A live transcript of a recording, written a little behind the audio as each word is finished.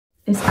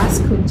It's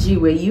Ask Coach G,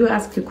 where you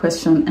ask a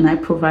question and I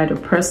provide a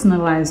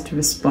personalized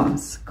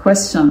response.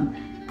 Question: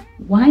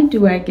 why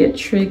do I get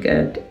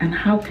triggered and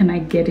how can I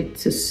get it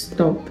to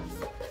stop?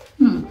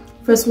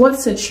 First,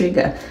 what's a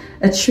trigger?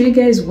 A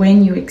trigger is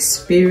when you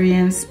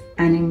experience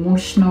an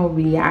emotional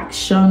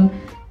reaction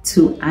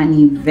to an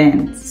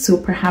event. So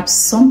perhaps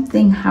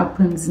something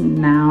happens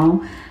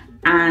now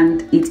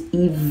and it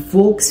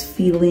evokes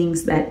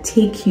feelings that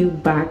take you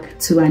back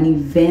to an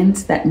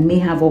event that may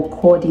have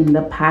occurred in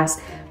the past,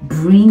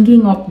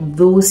 bringing up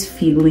those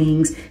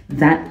feelings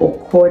that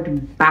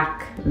occurred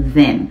back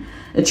then.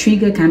 A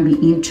trigger can be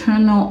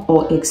internal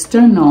or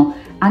external,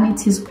 and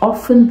it is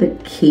often the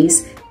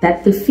case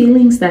that the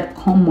feelings that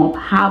come up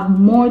have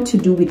more to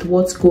do with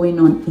what's going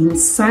on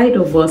inside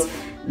of us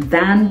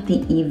than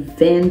the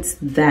event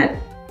that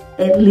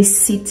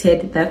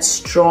elicited that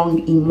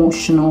strong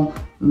emotional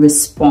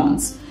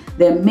response.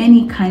 There are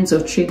many kinds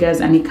of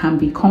triggers and it can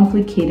be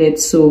complicated,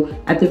 so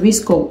at the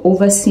risk of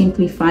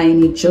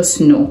oversimplifying it, just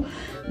know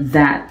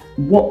that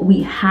what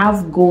we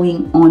have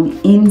going on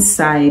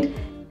inside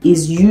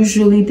is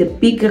usually the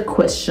bigger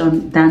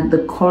question than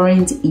the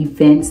current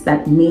events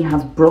that may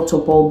have brought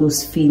up all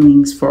those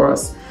feelings for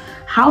us.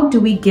 How do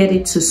we get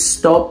it to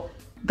stop?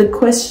 The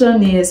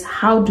question is,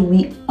 how do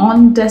we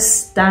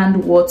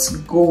understand what's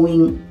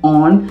going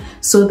on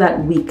so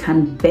that we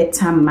can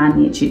better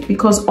manage it?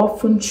 Because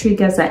often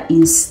triggers are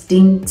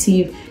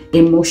instinctive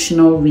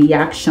emotional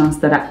reactions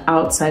that are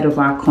outside of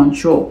our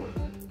control.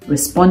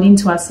 Responding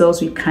to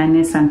ourselves with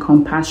kindness and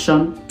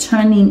compassion,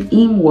 turning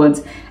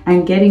inwards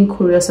and getting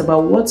curious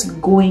about what's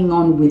going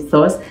on with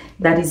us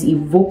that is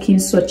evoking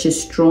such a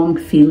strong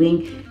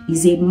feeling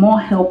is a more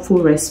helpful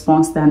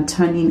response than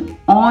turning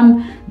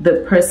on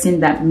the person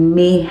that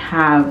may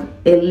have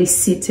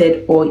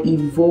elicited or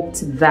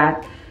evoked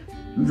that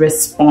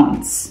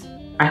response.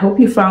 I hope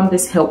you found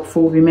this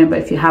helpful. Remember,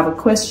 if you have a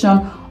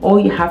question, all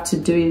you have to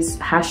do is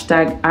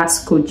hashtag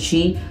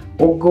AskCoachG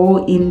or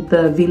go in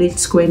the village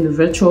square, in the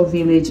virtual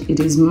village. It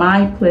is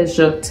my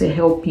pleasure to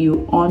help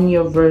you on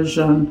your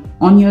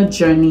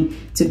journey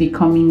to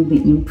becoming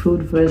the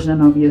improved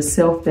version of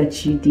yourself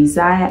that you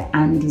desire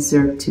and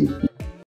deserve to be.